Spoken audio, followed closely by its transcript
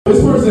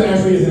This person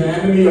actually is an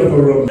enemy of the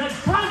room. The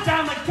cunt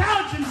on the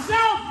couch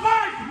himself,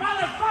 Mark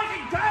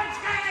motherfucking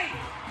Carsky!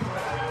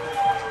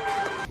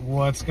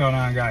 What's going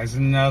on, guys?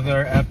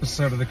 Another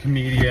episode of The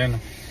Comedian.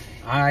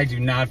 I do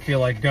not feel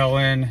like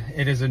going.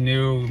 It is a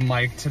new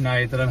mic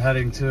tonight that I'm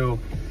heading to.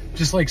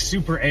 Just like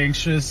super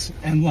anxious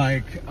and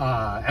like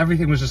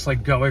everything was just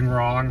like going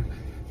wrong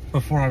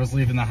before I was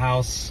leaving the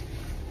house.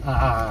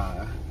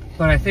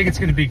 But I think it's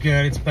going to be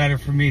good. It's better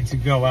for me to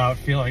go out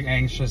feeling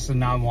anxious and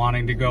not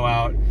wanting to go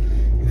out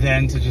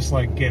than to just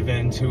like give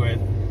in to it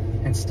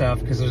and stuff,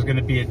 because there's going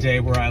to be a day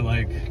where I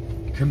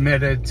like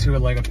committed to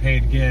like a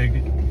paid gig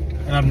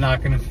and I'm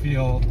not going to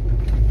feel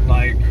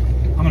like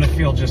I'm going to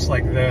feel just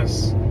like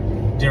this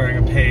during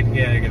a paid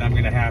gig, and I'm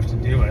going to have to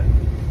do it.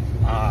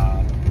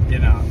 You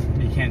know,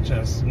 you can't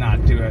just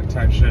not do it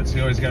type shit, so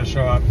you always got to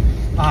show up.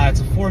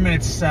 It's a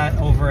 4-minute set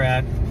over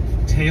at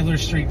Taylor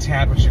Street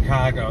Tap in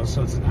Chicago,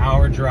 so it's an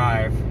hour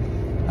drive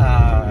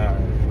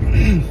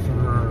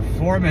for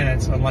 4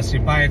 minutes. Unless you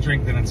buy a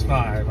drink, then it's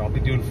 5. I'll be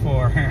doing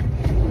 4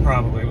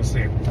 probably. We'll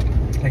see.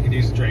 I could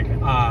use a drink.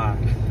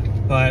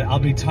 But I'll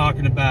be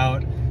talking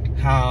about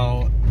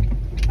how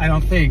I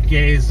don't think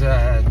gay's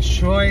a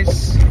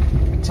choice.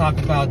 Talk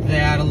about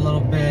that a little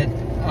bit.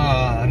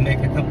 Make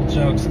a couple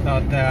jokes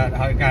about that.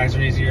 How guys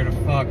are easier to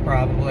fuck,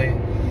 probably.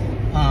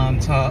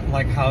 Talk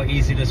like how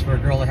easy it is for a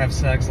girl to have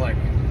sex. Like,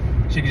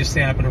 she can just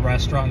stand up in a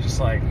restaurant and just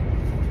like,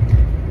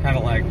 kind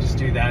of like, just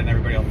do that, and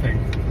everybody will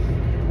think,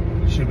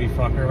 should we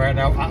fuck her right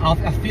now?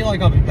 I feel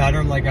like I'll be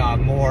better, like have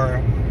more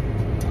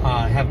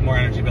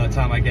energy by the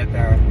time I get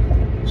there.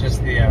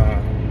 Just the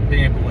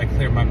being able to like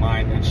clear my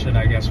mind and shit,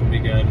 I guess, will be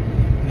good.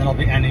 And then I'll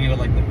be ending it with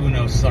like the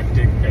Uno suck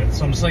dick bit.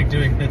 So I'm just like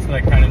doing bits that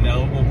I kind of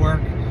know will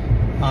work.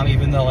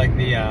 Even though like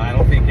the I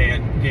don't think gay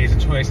is a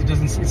choice. It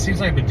seems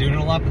like I've been doing it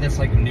a lot, but that's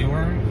like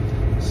newer.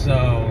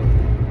 So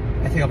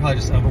I think I'll probably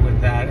just over with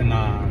that, and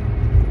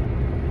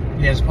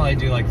yeah, just probably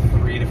do like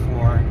 3 to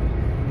 4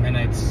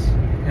 minutes.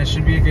 And it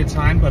should be a good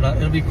time, but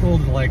it'll be cool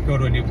to like go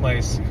to a new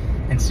place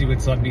and see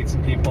what's up, meet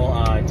some people.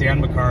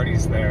 Dan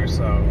McCarty's there,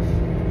 so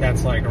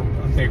that's like a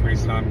big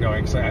reason I'm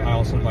going. So I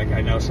also like,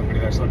 I know somebody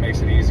there, so it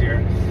makes it easier.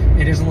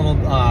 It is a little,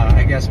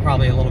 I guess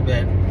probably a little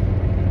bit,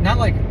 not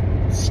like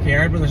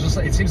scared, but there's just,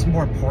 it seems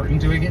more important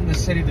doing it in the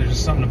city. There's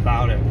just something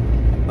about it.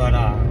 But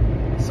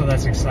so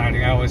that's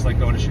exciting. I always like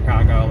going to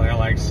Chicago. Like, I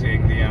like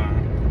seeing the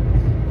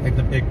like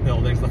the big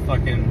buildings, the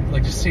fucking,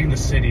 like just seeing the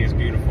city is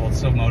beautiful. It's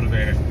so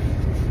motivating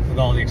with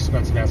all the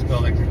expensive ass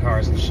buildings and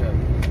cars and shit.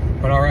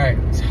 But all right,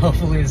 so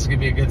hopefully this is gonna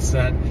be a good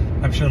set.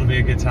 I'm sure it'll be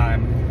a good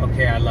time.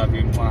 Okay, I love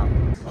you. Wow.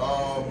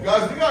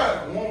 Guys, we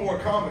got one more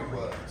comic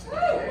left,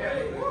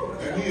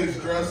 and he is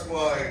dressed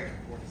like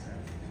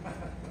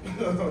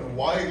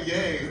White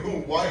Yay.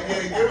 White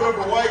Yay. Give it up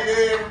for White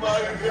Yay,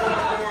 everybody. Give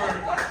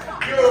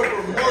it up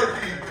for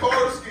Marky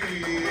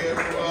Carsky,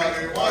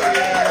 everybody. White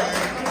Yay.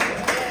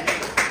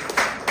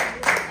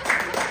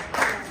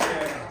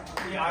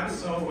 Yeah, I'm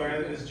so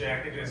aware that this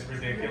jacket is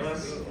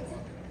ridiculous,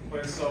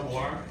 but it's so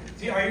warm.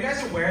 Are you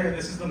guys aware that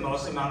this is the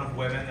most amount of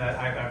women that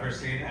I've ever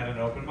seen at an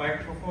open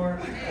mic before?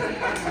 I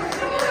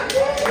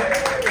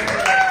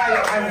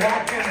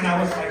walked in and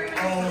I was like,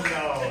 oh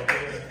no,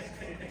 dude.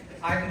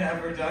 I've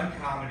never done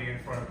comedy in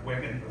front of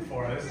women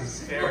before. This is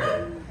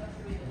scary.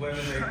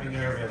 Women make me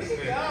nervous.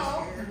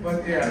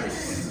 But yeah,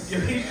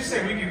 can you just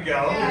say we could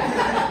go?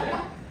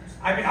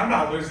 I mean, I'm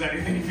not losing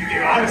anything if you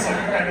do, honestly.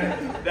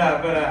 No,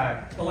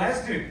 but the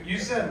last dude, you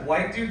said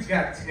white dude's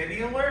got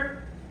titty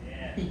alert?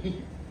 Yeah.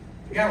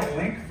 You got a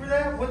link for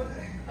that?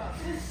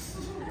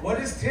 What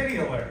is titty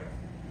alert?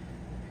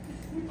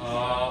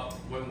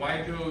 When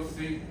white dudes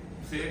see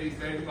these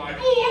things like,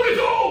 oh, look at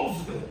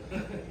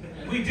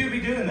those! We do be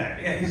doing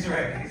that. Yeah, he's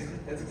right.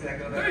 That's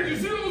exactly what that Hey, did you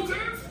is. see those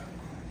tits?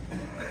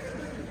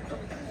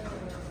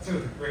 It's a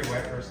great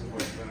white person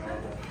voice.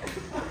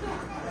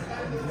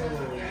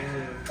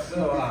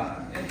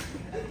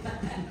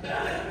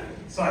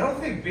 So I don't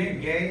think being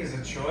gay is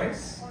a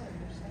choice,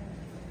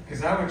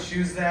 because I would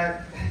choose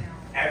that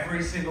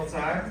every single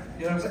time.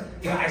 You know what I'm saying?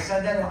 You know, I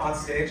said that on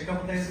stage a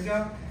couple days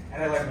ago,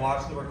 and I like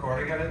watched the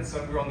recording of it, and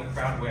some girl in the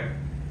crowd went,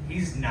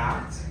 "He's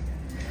not."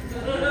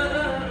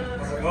 I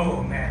was like,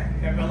 oh man.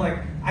 Yeah, but like,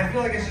 I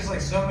feel like it's just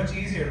like so much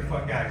easier to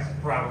fuck guys,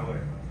 probably,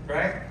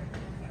 right?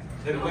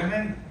 Than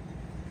women.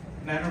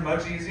 Men are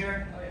much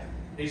easier. Oh, yeah.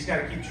 You just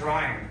gotta keep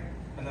trying,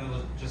 and then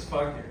they'll just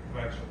fuck you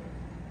eventually.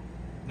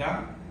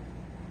 No?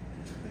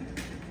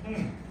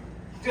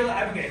 Dude,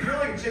 okay, if you're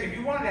like a chick, if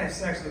you wanted to have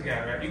sex with a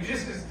guy, right?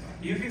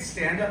 You could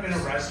stand up in a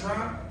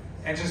restaurant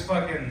and just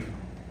fucking,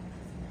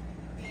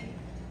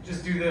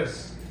 just do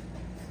this.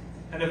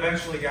 And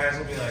eventually guys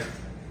will be like,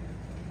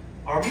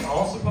 are we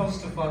all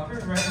supposed to fuck her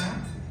right now?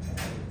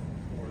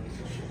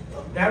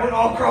 That would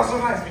all cross our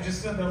minds if we just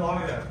stood there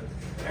long enough.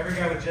 Every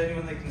guy would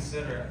genuinely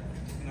consider it.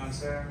 You know what I'm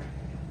saying?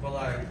 But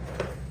like,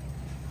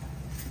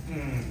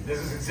 this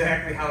is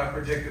exactly how I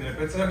predicted it,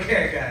 but it's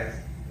okay, guys.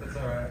 It's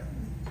alright.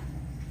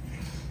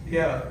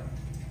 Yeah.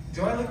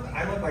 I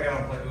look like I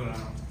don't play Uno.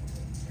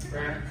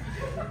 Right?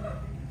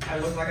 I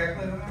look like I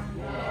play Uno?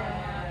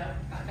 Yeah.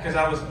 because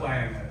I was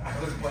playing it. I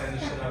was playing the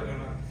shit out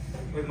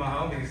with my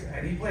homies,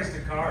 and he placed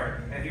a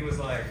card, and he was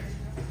like,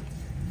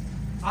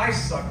 I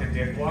sucked a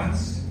dick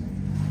once.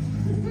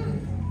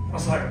 I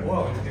was like,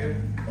 whoa, dude,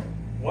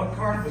 what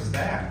card was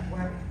that?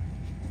 What?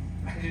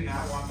 I did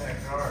not want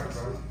that card,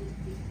 bro.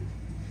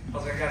 I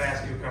was like, I gotta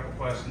ask you a couple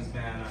questions,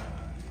 man.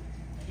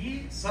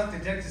 He sucked a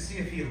dick to see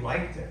if he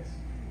liked it.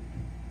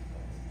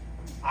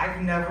 I've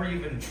never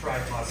even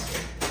tried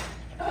mustard.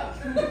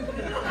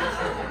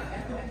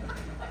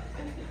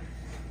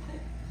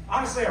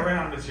 Honestly, I ran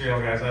out of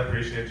material, guys. I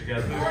appreciate you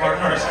guys. This is Mark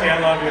Carsky. I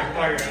love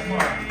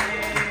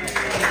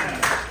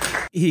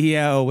you.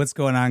 Yo, what's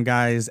going on,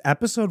 guys?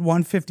 Episode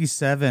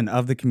 157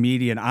 of The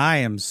Comedian. I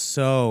am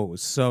so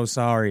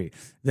sorry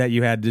that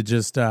you had to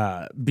just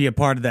be a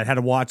part of that, had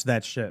to watch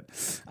that shit.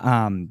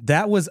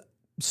 That was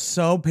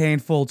so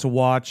painful to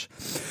watch.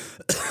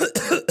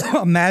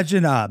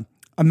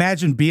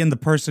 Imagine being the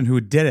person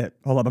who did it.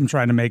 Hold up, I'm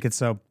trying to make it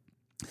so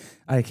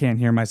I can't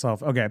hear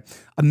myself. Okay.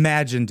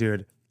 Imagine,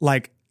 dude,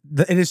 like,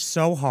 it is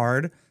so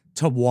hard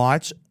to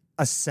watch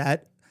a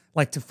set,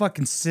 like to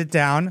fucking sit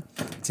down,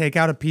 take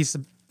out a piece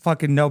of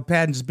fucking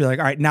notepad and just be like,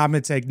 all right, now I'm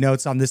going to take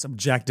notes on this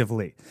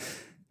objectively.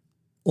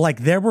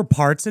 Like, there were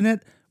parts in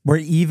it where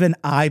even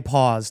I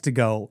paused to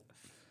go,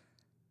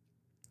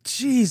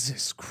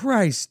 Jesus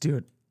Christ,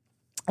 dude.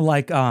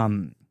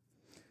 I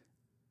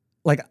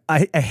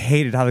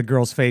hated how the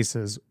girls'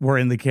 faces were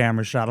in the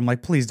camera shot. I'm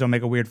like, please don't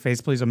make a weird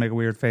face. Please don't make a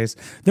weird face.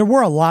 There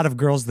were a lot of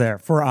girls there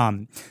for,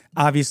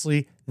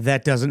 obviously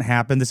that doesn't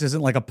happen. This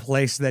isn't like a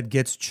place that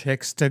gets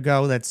chicks to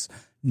go. That's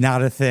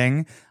not a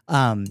thing.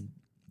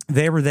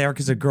 They were there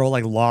because a girl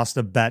like lost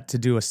a bet to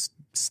do a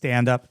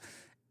stand-up.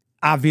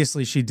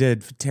 Obviously she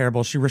did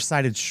terrible. She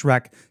recited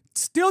Shrek.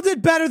 Still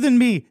did better than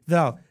me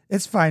though.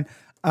 It's fine.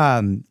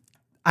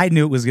 I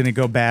knew it was going to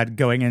go bad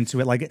going into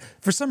it. Like,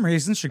 for some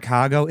reason,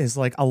 Chicago is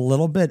like a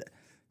little bit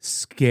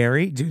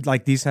scary. Dude,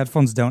 like these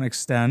headphones don't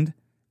extend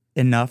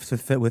enough to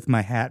fit with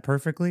my hat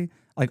perfectly.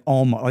 Like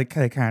almost, like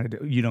they kind of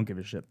do. You don't give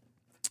a shit.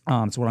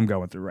 It's what I'm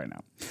going through right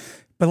now.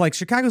 But like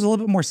Chicago's a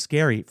little bit more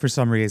scary for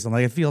some reason.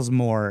 Like it feels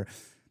more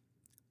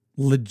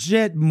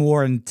legit,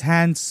 more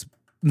intense.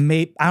 I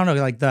don't know.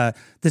 Like the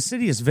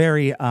city is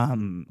very,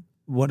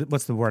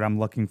 what's the word I'm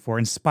looking for?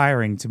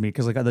 Inspiring to me,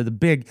 because like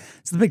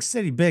it's the big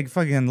city, big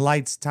fucking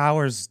lights,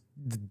 towers,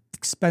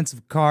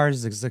 expensive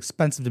cars. It's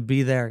expensive to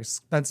be there,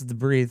 expensive to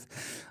breathe.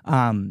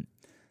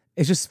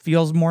 It just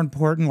feels more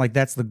important. Like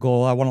that's the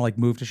goal. I want to like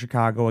move to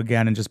Chicago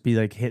again and just be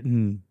like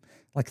hitting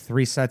like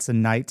 3 sets a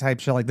night type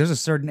shit. Like there's a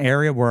certain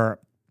area where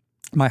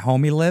my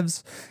homie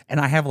lives, and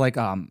I have like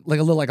a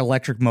little like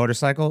electric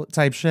motorcycle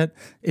type shit.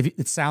 If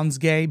it sounds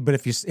gay, but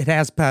it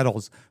has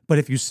pedals. But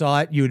if you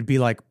saw it, you would be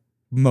like,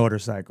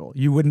 motorcycle.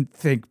 You wouldn't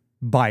think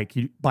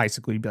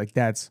bicycle. You'd be like,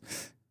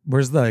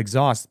 where's the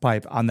exhaust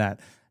pipe on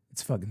that?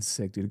 It's fucking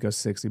sick, dude. It goes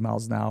 60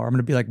 miles an hour. I'm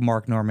gonna be like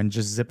Mark Norman,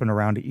 just zipping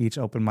around to each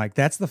open mic.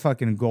 That's the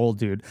fucking goal,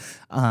 dude.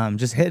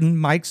 Just hitting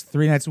mics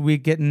 3 nights a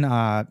week, getting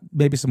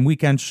maybe some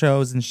weekend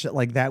shows and shit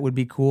like that would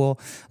be cool.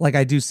 Like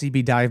I do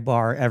CB Dive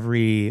Bar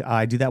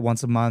I do that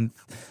once a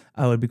month.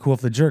 It would be cool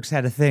if the Jerks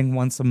had a thing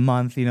once a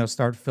month,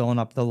 start filling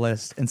up the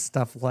list and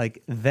stuff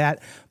like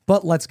that.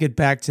 But let's get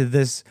back to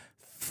this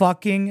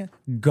fucking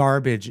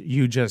garbage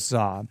you just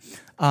saw.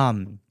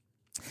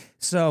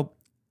 So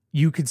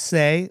you could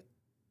say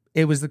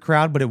it was the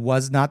crowd, but it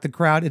was not the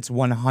crowd. It's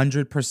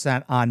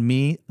 100% on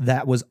me.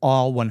 That was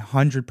all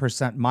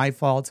 100% my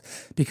fault,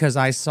 because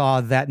I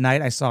saw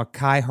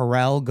Kai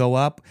Harrell go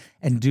up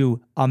and do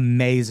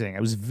amazing.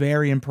 It was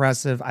very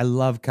impressive. I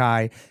love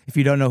Kai. If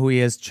you don't know who he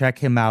is, check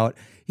him out.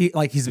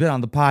 He's been on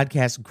the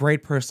podcast,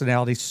 great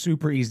personality,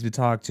 super easy to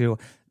talk to.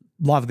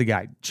 Love the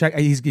guy.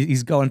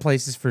 He's going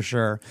places for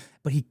sure.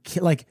 But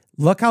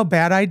look how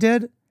bad I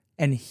did,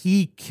 and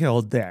he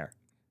killed there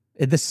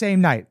the same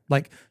night,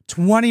 like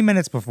 20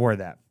 minutes before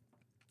that.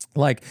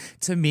 Like,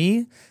 to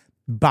me,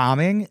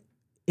 bombing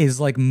is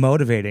like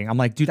motivating. I'm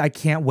like, dude, I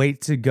can't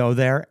wait to go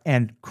there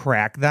and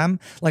crack them.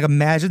 Like,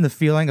 imagine the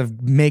feeling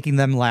of making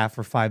them laugh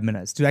for 5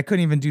 minutes. Dude, I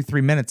couldn't even do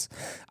 3 minutes.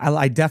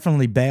 I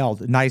definitely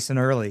bailed nice and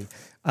early.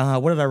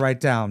 What did I write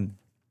down?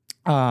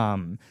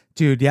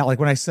 Dude, yeah, like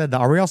when I said the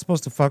 "are we all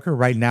supposed to fuck her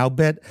right now"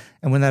 bit,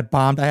 and when that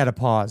bombed, I had to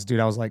pause, dude.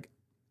 I was like,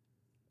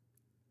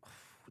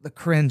 the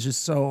cringe is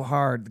so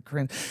hard. The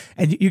cringe.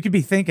 And you could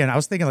be thinking, I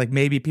was thinking like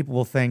maybe people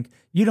will think,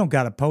 you don't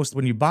got to post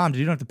when you bombed.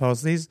 You don't have to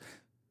post these.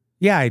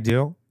 Yeah, I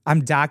do.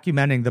 I'm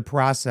documenting the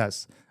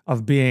process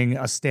of being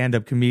a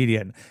stand-up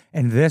comedian.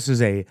 And this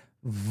is a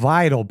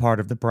vital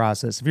part of the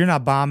process. If you're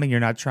not bombing, you're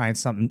not trying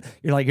something.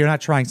 You're not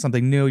trying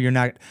something new. You're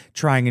not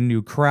trying a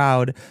new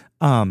crowd.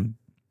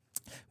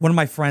 One of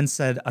my friends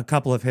said, a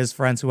couple of his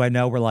friends who I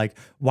know were like,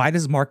 why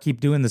does Mark keep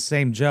doing the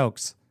same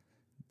jokes?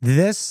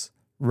 This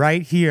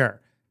right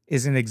here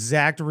is an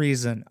exact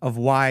reason of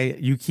why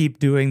you keep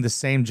doing the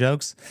same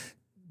jokes.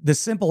 The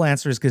simple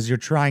answer is because you're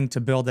trying to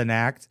build an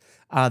act.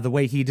 The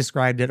way he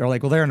described it, or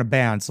like, well, they're in a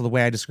band. So the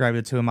way I described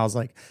it to him, I was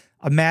like,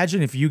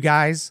 imagine if you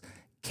guys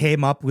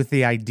came up with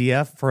the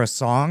idea for a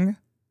song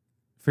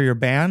for your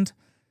band,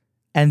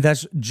 and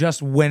that's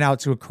just went out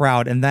to a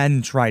crowd and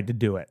then tried to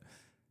do it.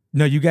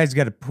 No, you guys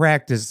got to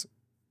practice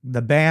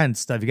the band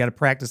stuff. You got to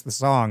practice the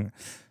song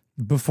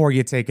before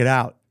you take it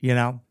out, you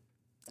know?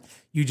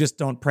 You just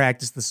don't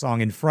practice the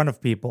song in front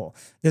of people.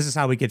 This is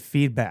how we get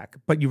feedback.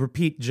 But you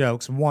repeat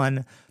jokes.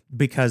 One,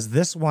 because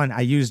this one, I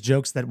use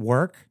jokes that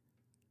work.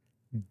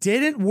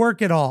 Didn't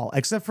work at all,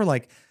 except for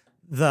like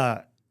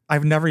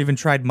I've never even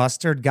tried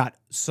mustard, got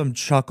some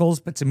chuckles,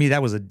 but to me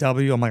that was a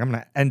W. I'm like, I'm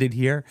going to end it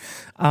here.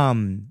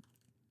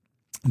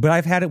 But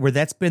I've had it where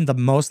that's been the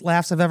most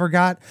laughs I've ever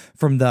got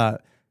from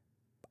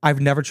I've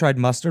never tried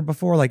mustard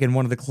before, like in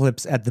one of the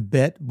clips at the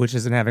Bit, which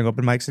isn't having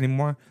open mics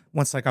anymore.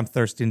 Once like I'm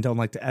thirsty and don't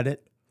like to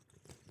edit.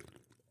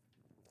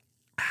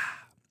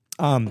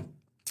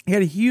 He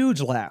had a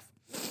huge laugh.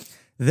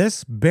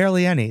 This,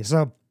 barely any.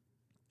 So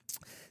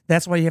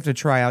that's why you have to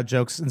try out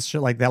jokes and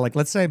shit like that. Like,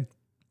 let's say,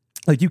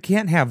 like, you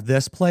can't have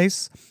this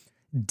place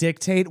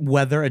dictate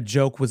whether a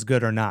joke was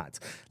good or not.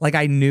 Like,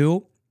 I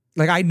know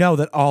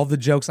that all the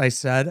jokes I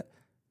said,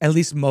 at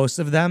least most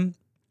of them,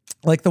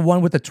 like the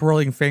one with the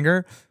twirling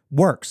finger,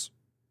 works.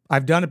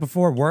 I've done it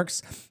before,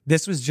 works.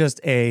 This was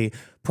just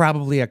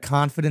probably a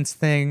confidence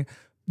thing.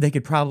 They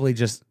could probably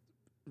just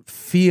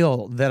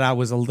feel that I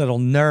was a little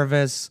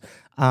nervous.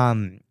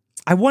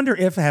 I wonder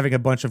if having a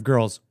bunch of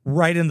girls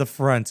right in the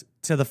front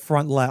to the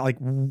front left, like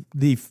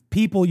the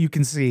people you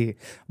can see,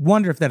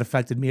 wonder if that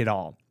affected me at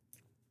all.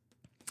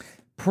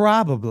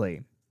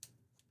 Probably.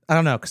 I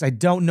don't know, because I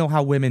don't know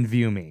how women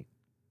view me.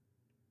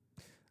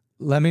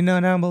 Let me know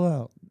down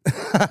below.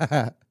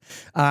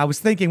 I was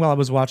thinking while I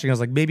was watching, I was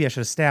like, maybe I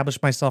should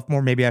establish myself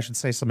more. Maybe I should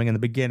say something in the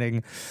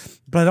beginning,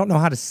 but I don't know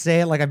how to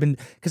say it. Like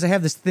because I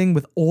have this thing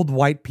with old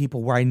white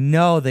people where I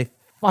know they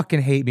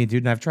fucking hate me,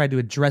 dude. And I've tried to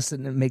address it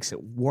and it makes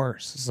it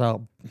worse.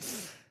 So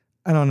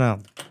I don't know.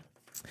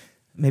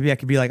 Maybe I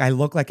could be like, I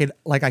look like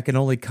I can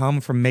only come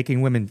from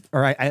making women,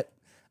 or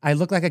I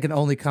look like I can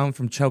only come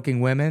from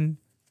choking women.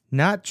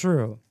 Not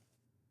true,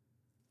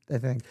 I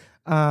think.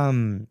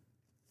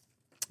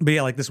 But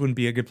yeah, like this wouldn't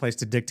be a good place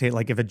to dictate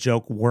like if a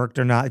joke worked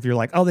or not. If you're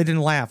like, oh, they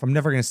didn't laugh, I'm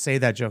never going to say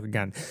that joke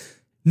again.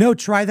 No,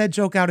 try that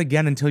joke out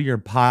again until you're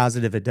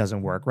positive it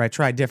doesn't work, right?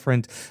 Try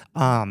different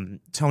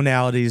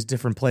tonalities,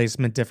 different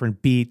placement,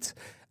 different beat.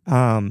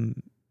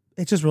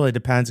 It just really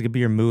depends. It could be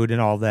your mood and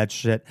all that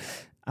shit.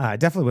 I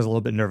definitely was a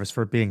little bit nervous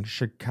for it being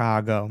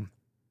Chicago.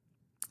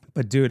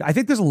 But dude, I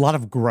think there's a lot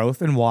of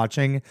growth in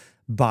watching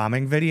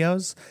bombing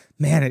videos.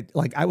 Man,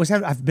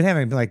 I've been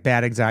having like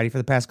bad anxiety for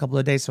the past couple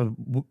of days. So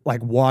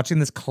like watching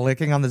this,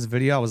 clicking on this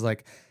video, I was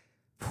like,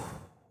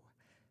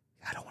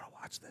 I don't want to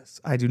watch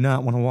this. I do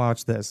not want to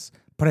watch this.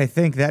 But I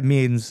think that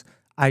means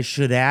I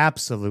should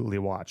absolutely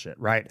watch it,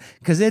 right?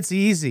 Because it's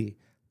easy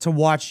to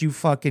watch you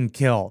fucking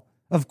kill.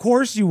 Of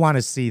course you want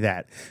to see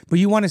that, but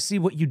you want to see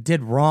what you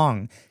did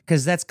wrong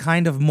because that's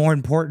kind of more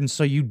important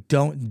so you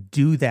don't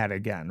do that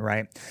again,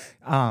 right?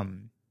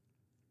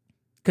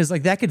 Because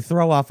like that could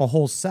throw off a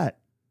whole set,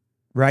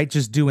 right?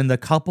 Just doing the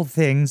couple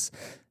things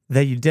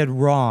that you did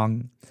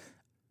wrong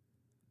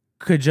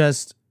could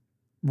just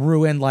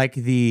ruin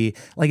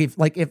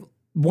if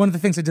one of the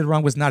things I did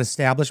wrong was not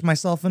establish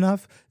myself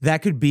enough,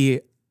 that could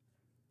be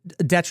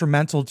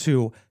detrimental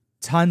to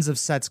tons of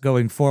sets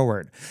going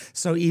forward.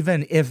 So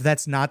even if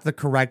that's not the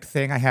correct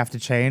thing I have to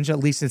change, at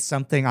least it's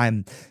something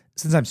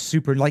since I'm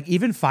super, like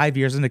even 5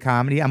 years into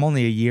comedy, I'm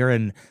only a year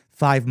and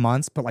 5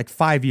 months, but like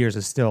 5 years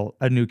is still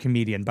a new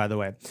comedian, by the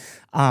way.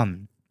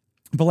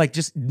 But like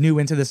just new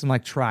into this and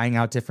like trying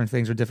out different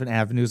things or different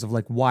avenues of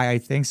like why I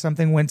think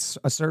something went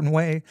a certain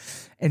way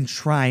and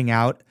trying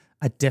out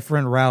a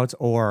different route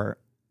or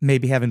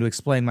maybe having to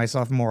explain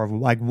myself more of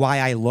like why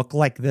I look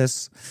like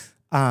this.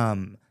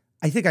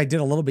 I think I did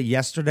a little bit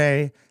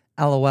yesterday.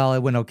 LOL, it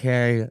went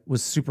okay.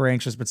 Was super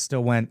anxious, but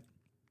still went.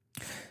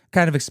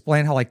 Kind of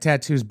explain how like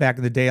tattoos back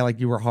in the day, like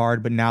you were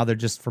hard, but now they're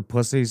just for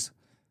pussies.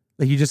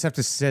 Like you just have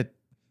to sit.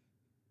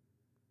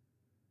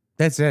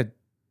 That's it.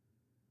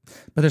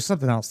 But there's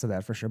something else to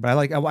that for sure. But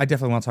I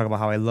definitely want to talk about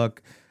how I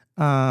look.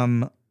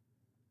 But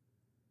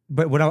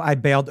when I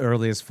bailed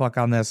early as fuck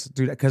on this,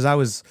 dude, because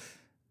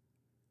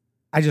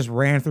I just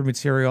ran through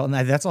material and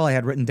that's all I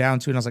had written down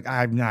to. And I was like,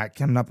 I'm not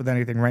coming up with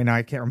anything right now.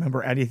 I can't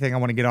remember anything. I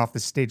want to get off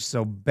the stage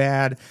so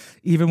bad.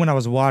 Even when I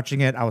was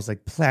watching it, I was like,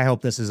 I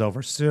hope this is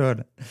over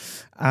soon.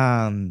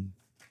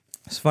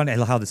 It's funny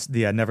how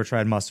the Never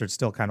Tried Mustard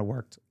still kind of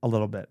worked a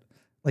little bit.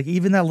 Like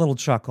even that little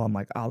chuckle, I'm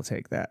like, I'll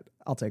take that.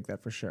 I'll take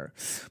that for sure.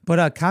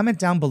 But comment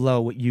down below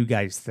what you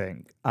guys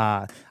think.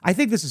 I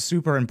think this is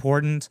super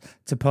important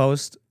to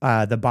post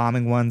the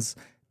bombing ones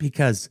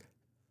because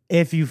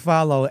if you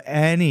follow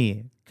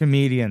any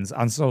comedians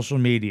on social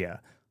media,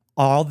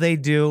 all they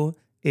do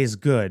is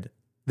good.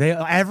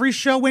 Every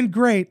show went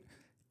great.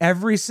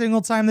 Every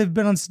single time they've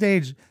been on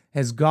stage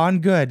has gone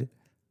good.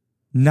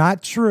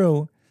 Not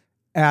true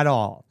at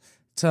all.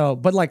 So,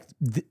 but like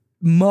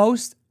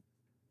most,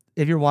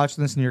 if you're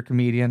watching this and you're a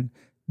comedian,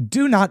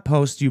 do not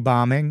post you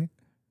bombing,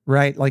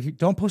 right? Like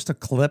don't post a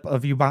clip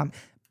of you bomb.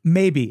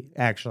 Maybe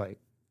actually,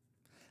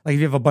 Like if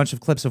you have a bunch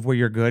of clips of where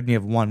you're good and you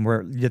have one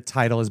where your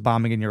title is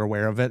bombing and you're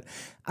aware of it.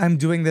 I'm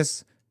doing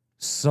this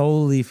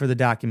solely for the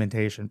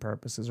documentation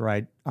purposes,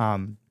 right?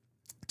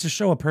 To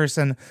show a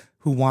person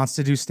who wants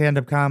to do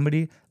stand-up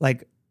comedy,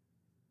 like,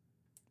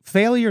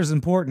 failure is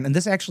important. And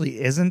this actually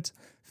isn't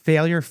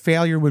failure.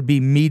 Failure would be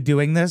me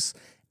doing this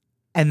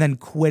and then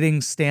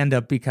quitting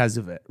stand-up because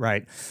of it,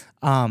 right?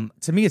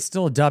 To me, it's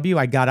still a W.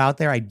 I got out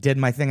there, I did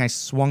my thing, I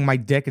swung my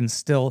dick and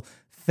still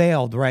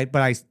failed, right?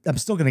 But I'm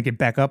still gonna get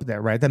back up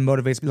there, right? That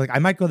motivates me. Like, I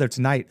might go there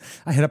tonight.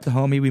 I hit up the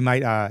homie. We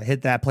might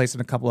hit that place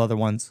and a couple other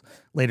ones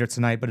later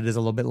tonight, but it is a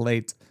little bit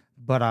late.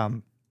 But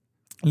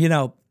you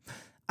know,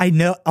 I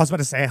was about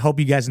to say, I hope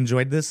you guys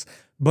enjoyed this,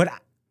 but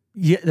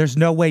there's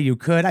no way you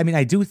could. I mean,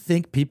 I do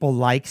think people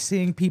like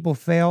seeing people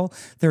fail.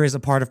 There is a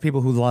part of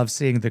people who love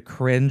seeing the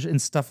cringe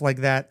and stuff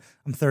like that.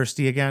 I'm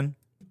thirsty again.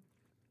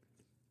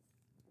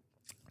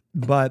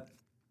 But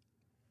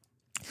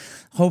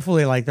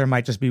hopefully, like, there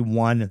might just be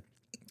one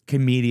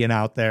comedian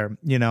out there,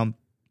 you know,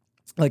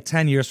 like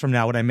 10 years from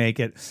now when I make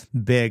it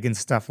big and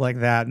stuff like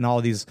that, and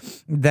all these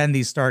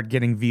start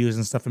getting views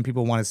and stuff, and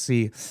people want to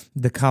see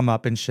the come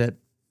up and shit.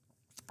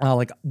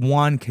 Like,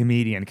 one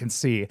comedian can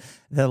see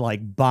that,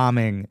 like,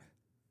 bombing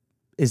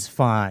is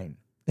fine.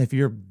 If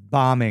you're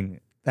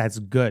bombing, that's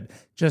good.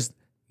 Just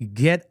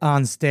get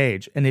on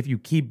stage. And if you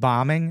keep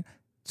bombing,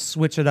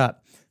 switch it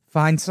up.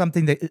 Find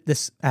something that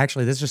this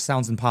just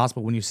sounds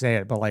impossible when you say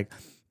it, but, like,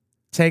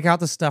 take out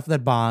the stuff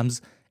that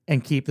bombs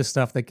and keep the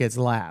stuff that gets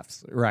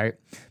laughs, right?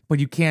 But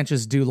you can't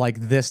just do, like,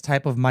 this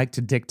type of mic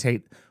to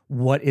dictate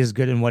what is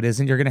good and what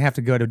isn't. You're going to have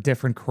to go to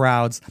different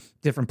crowds,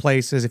 different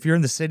places. If you're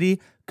in the city,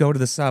 go to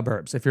the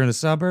suburbs. If you're in the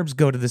suburbs,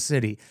 go to the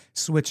city.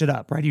 Switch it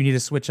up, right? You need to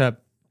switch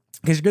up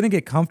because you're going to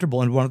get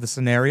comfortable in one of the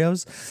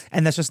scenarios,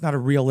 and that's just not a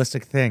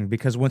realistic thing,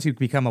 because once you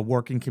become a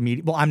working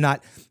comedian, well, I'm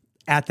not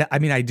at that. I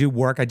mean, I do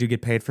work, I do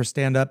get paid for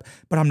stand-up,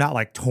 but I'm not,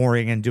 like,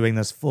 touring and doing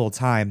this full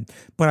time.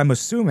 But I'm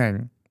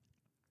assuming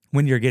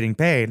when you're getting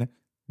paid,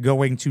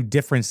 going to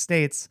different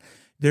states,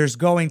 there's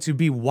going to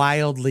be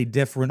wildly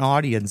different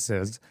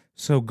audiences.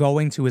 So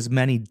going to as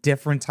many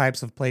different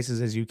types of places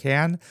as you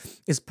can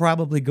is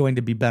probably going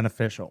to be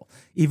beneficial,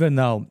 even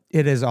though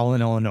it is all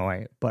in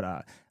Illinois.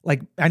 But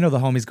like, I know the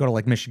homies go to,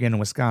 like, Michigan and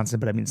Wisconsin,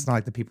 but I mean, it's not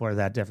like the people are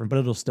that different, but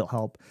it'll still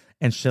help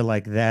and shit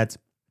like that.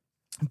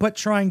 But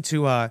trying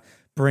to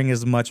bring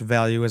as much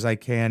value as I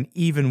can,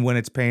 even when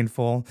it's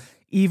painful,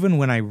 even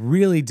when I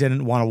really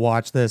didn't want to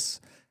watch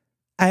this.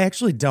 I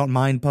actually don't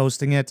mind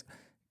posting it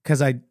because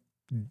I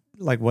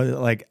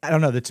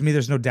don't know. To me,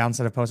 there's no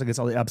downside of posting. It's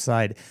all the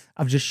upside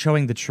of just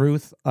showing the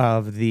truth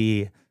of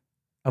the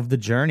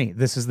journey.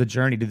 This is the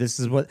journey. This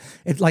is what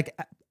it's like.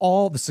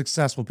 All the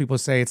successful people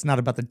say it's not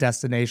about the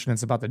destination,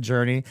 it's about the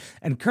journey.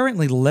 And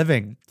currently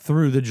living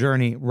through the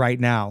journey right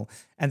now.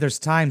 And there's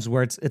times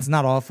where it's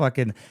not all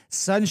fucking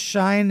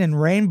sunshine and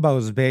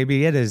rainbows,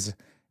 baby.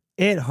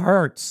 It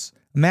hurts.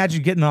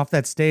 Imagine getting off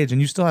that stage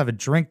and you still have a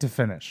drink to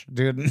finish,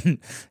 dude.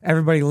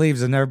 Everybody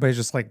leaves and everybody's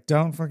just like,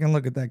 don't fucking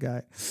look at that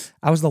guy.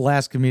 I was the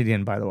last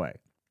comedian, by the way.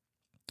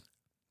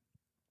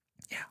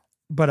 Yeah.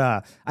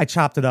 But I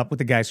chopped it up with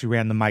the guys who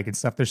ran the mic and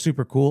stuff. They're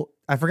super cool.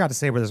 I forgot to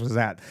say where this was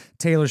at.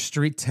 Taylor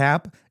Street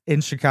Tap in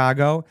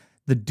Chicago.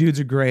 The dudes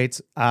are great.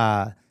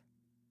 I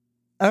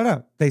don't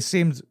know. They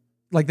seemed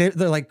like they're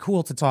like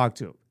cool to talk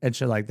to and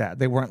shit like that.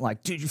 They weren't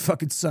like, dude, you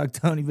fucking suck.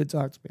 Don't even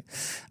talk to me.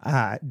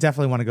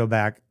 Definitely want to go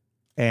back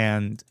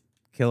and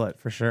kill it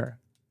for sure.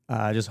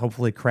 Just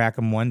hopefully crack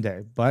them one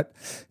day. But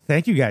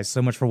thank you guys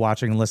so much for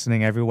watching and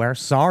listening everywhere.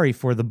 Sorry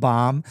for the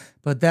bomb,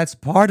 but that's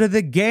part of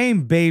the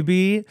game,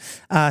 baby.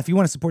 If you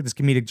want to support this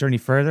comedic journey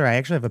further, I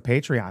actually have a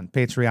Patreon,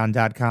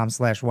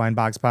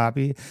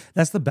 patreon.com/wineboxpoppy.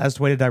 That's the best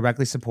way to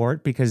directly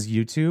support because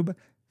YouTube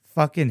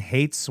fucking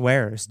hates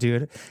swears,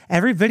 dude.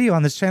 Every video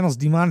on this channel is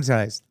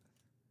demonetized.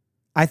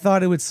 I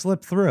thought it would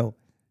slip through,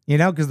 you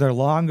know, because they're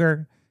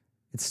longer.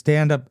 It's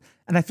stand-up.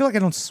 And I feel like I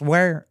don't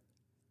swear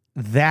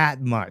that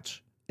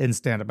much in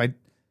stand-up.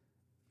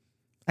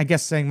 I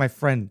guess saying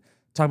talking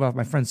about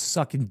my friend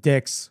sucking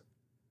dicks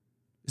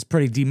is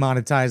pretty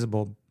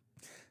demonetizable.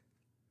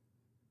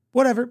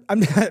 Whatever.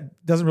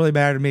 Doesn't really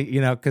matter to me,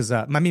 you know, because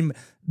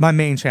my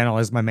main channel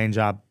is my main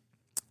job.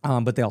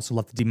 But they also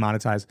love to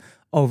demonetize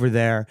over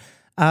there.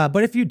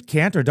 But if you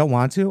can't or don't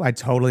want to, I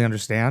totally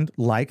understand.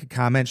 Like,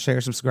 comment, share,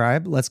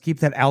 subscribe. Let's keep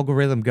that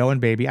algorithm going,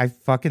 baby. I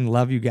fucking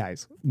love you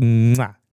guys. Mwah.